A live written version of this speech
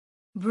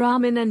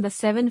Brahmin and the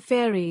Seven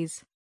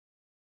Fairies.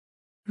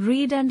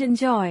 Read and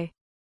enjoy.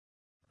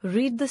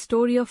 Read the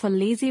story of a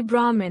lazy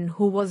Brahmin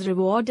who was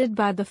rewarded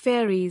by the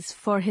fairies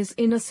for his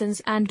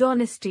innocence and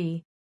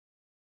honesty.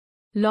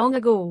 Long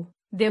ago,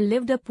 there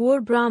lived a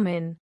poor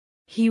Brahmin.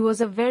 He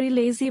was a very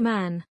lazy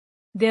man.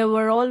 There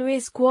were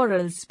always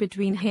quarrels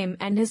between him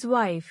and his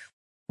wife.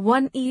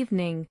 One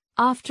evening,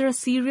 after a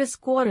serious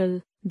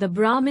quarrel, the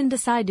Brahmin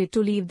decided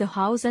to leave the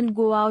house and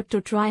go out to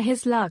try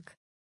his luck.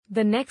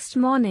 The next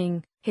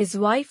morning, his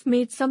wife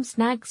made some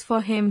snacks for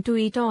him to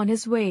eat on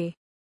his way.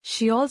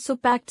 She also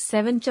packed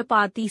 7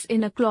 chapatis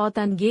in a cloth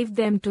and gave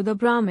them to the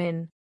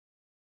Brahmin.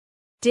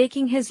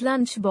 Taking his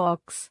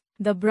lunchbox,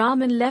 the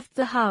Brahmin left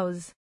the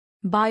house.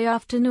 By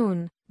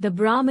afternoon, the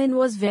Brahmin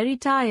was very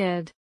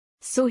tired,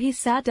 so he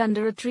sat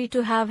under a tree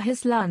to have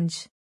his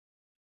lunch.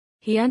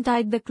 He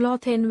untied the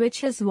cloth in which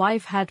his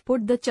wife had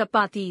put the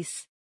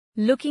chapatis.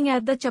 Looking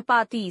at the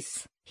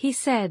chapatis, he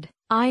said,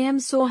 "I am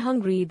so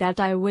hungry that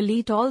I will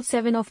eat all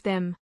 7 of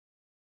them."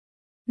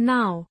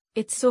 Now,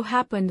 it so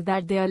happened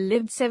that there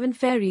lived 7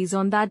 fairies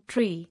on that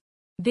tree.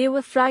 They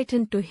were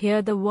frightened to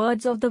hear the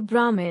words of the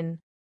Brahmin.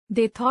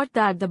 They thought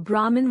that the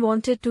Brahmin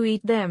wanted to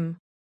eat them.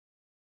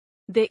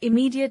 They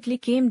immediately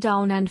came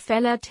down and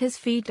fell at his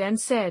feet and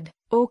said,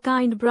 "O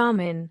kind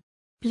Brahmin,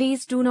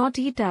 please do not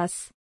eat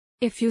us.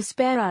 If you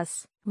spare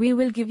us, we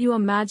will give you a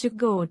magic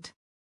goat.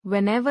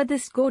 Whenever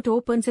this goat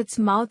opens its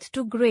mouth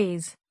to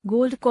graze,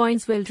 gold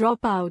coins will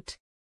drop out."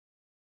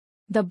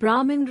 The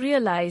Brahmin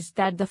realized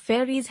that the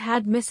fairies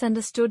had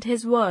misunderstood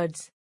his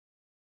words.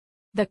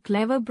 The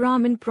clever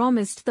Brahmin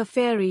promised the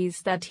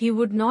fairies that he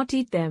would not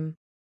eat them.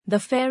 The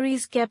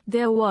fairies kept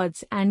their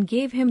words and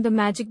gave him the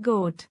magic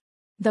goat.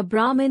 The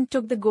Brahmin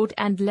took the goat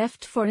and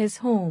left for his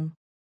home.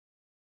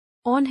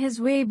 On his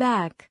way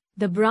back,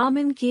 the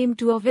Brahmin came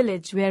to a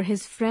village where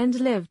his friend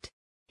lived.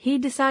 He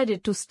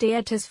decided to stay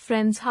at his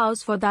friend's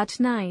house for that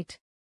night.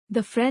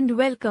 The friend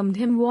welcomed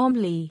him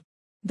warmly.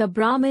 The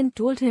Brahmin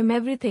told him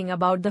everything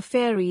about the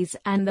fairies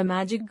and the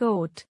magic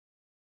goat.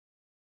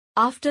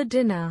 After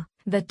dinner,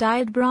 the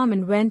tired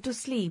Brahmin went to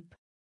sleep.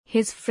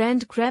 His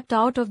friend crept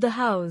out of the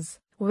house,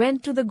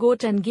 went to the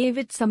goat and gave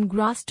it some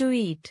grass to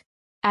eat.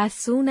 As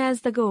soon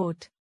as the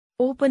goat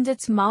opened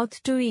its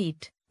mouth to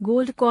eat,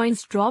 gold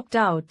coins dropped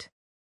out.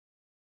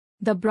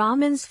 The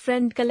Brahmin's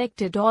friend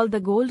collected all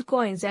the gold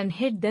coins and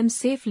hid them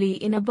safely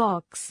in a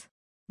box.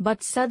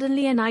 But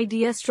suddenly an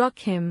idea struck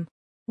him.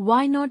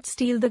 Why not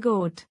steal the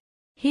goat?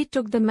 He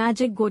took the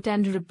magic goat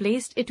and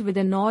replaced it with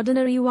an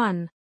ordinary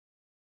one.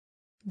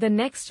 The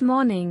next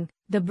morning,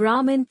 the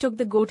Brahmin took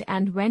the goat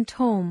and went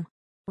home.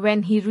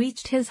 When he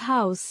reached his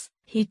house,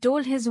 he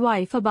told his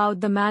wife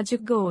about the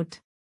magic goat.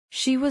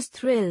 She was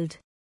thrilled.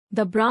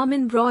 The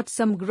Brahmin brought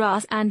some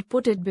grass and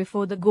put it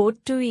before the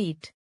goat to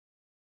eat.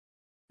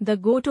 The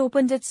goat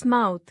opened its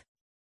mouth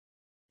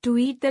to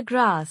eat the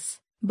grass,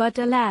 but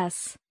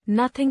alas,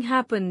 nothing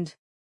happened.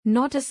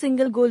 Not a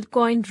single gold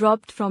coin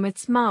dropped from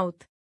its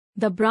mouth.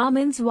 The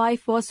Brahmin's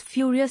wife was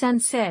furious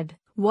and said,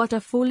 "What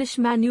a foolish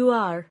man you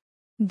are!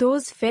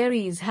 Those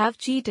fairies have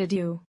cheated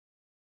you."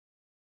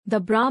 The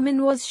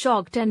Brahmin was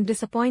shocked and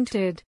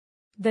disappointed.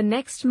 The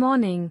next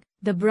morning,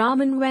 the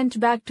Brahmin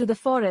went back to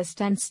the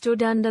forest and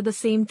stood under the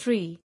same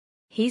tree.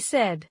 He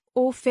said,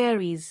 "O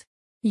fairies,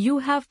 you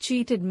have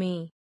cheated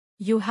me.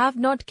 You have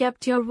not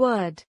kept your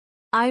word.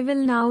 I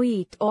will now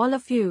eat all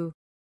of you."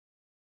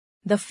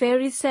 The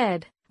fairies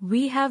said,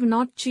 "We have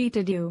not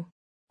cheated you.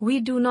 We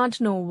do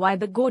not know why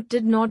the goat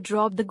did not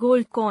drop the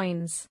gold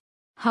coins.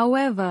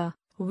 However,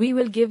 we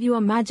will give you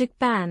a magic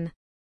pan.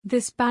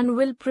 This pan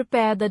will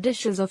prepare the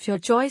dishes of your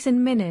choice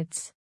in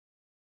minutes.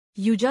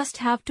 You just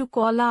have to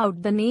call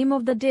out the name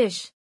of the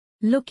dish.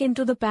 Look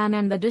into the pan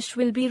and the dish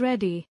will be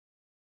ready."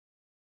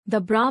 The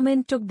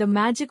Brahmin took the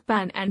magic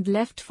pan and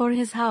left for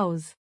his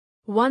house.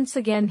 Once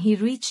again he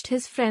reached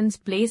his friend's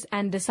place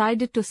and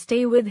decided to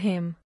stay with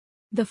him.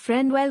 The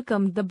friend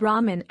welcomed the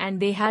Brahmin and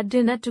they had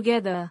dinner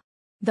together.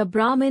 The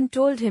Brahmin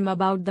told him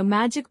about the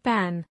magic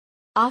pan.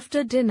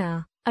 After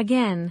dinner,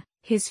 again,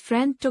 his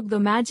friend took the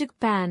magic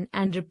pan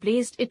and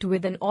replaced it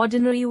with an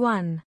ordinary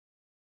one.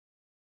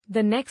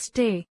 The next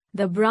day,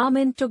 the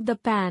Brahmin took the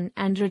pan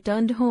and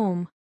returned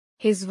home.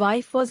 His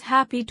wife was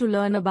happy to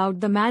learn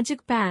about the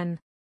magic pan.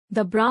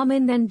 The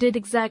Brahmin then did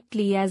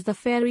exactly as the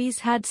fairies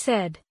had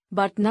said,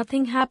 but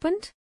nothing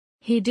happened.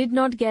 He did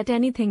not get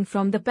anything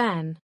from the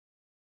pan.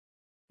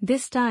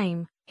 This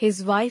time,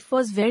 his wife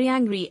was very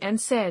angry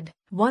and said,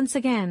 "Once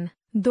again,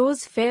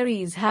 those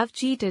fairies have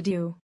cheated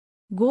you.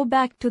 Go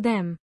back to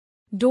them.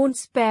 Don't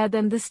spare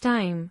them this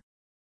time."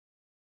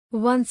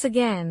 Once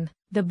again,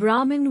 the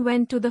Brahmin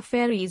went to the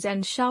fairies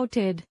and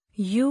shouted,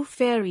 "You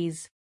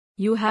fairies,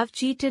 you have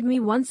cheated me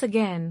once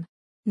again.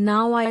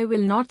 Now I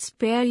will not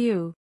spare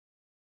you."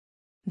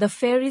 The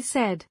fairies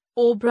said,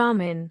 "O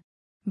Brahmin,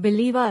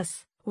 believe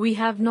us, we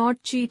have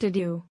not cheated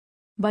you.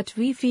 But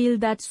we feel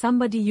that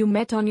somebody you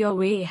met on your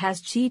way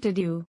has cheated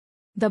you."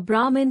 The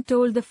Brahmin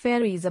told the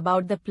fairies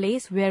about the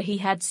place where he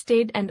had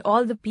stayed and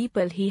all the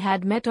people he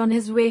had met on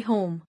his way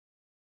home.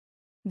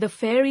 The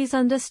fairies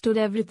understood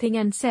everything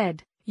and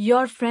said,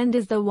 Your friend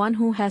is the one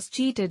who has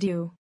cheated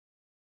you.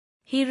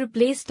 He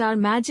replaced our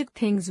magic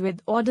things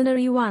with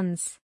ordinary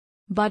ones.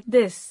 But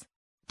this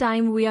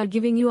time we are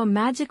giving you a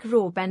magic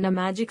rope and a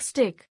magic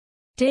stick.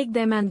 Take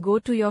them and go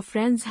to your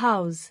friend's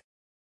house."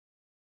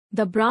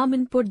 The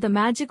Brahmin put the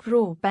magic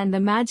rope and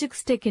the magic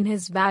stick in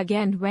his bag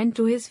and went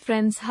to his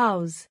friend's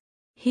house.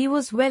 He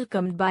was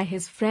welcomed by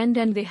his friend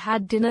and they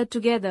had dinner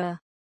together.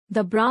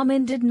 The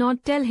Brahmin did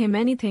not tell him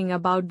anything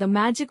about the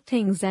magic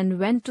things and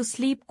went to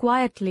sleep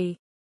quietly.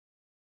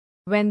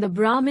 When the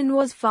Brahmin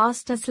was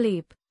fast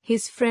asleep,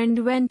 his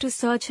friend went to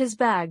search his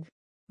bag.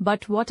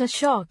 But what a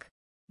shock!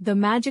 The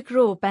magic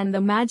rope and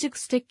the magic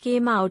stick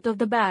came out of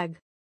the bag.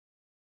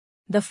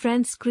 The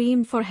friend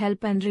screamed for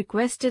help and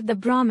requested the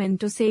Brahmin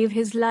to save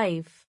his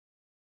life.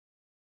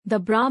 The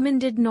Brahmin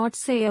did not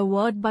say a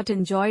word but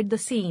enjoyed the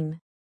scene.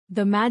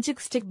 The magic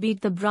stick beat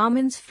the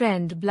Brahmin's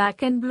friend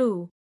black and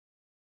blue.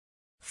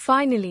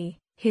 Finally,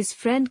 his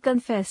friend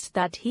confessed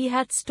that he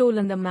had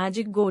stolen the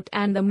magic goat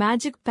and the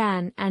magic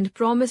pan and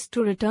promised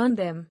to return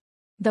them.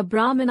 The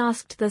Brahmin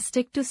asked the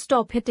stick to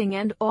stop hitting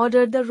and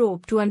ordered the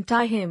rope to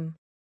untie him.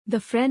 The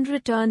friend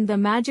returned the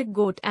magic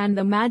goat and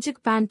the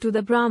magic pan to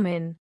the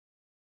Brahmin.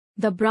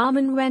 The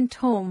Brahmin went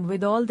home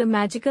with all the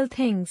magical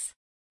things.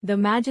 The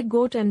magic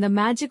goat and the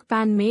magic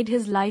pan made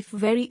his life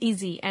very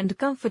easy and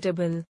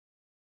comfortable.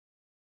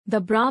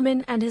 The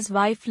Brahmin and his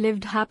wife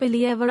lived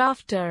happily ever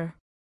after.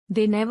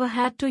 They never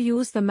had to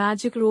use the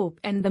magic rope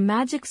and the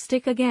magic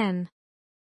stick again.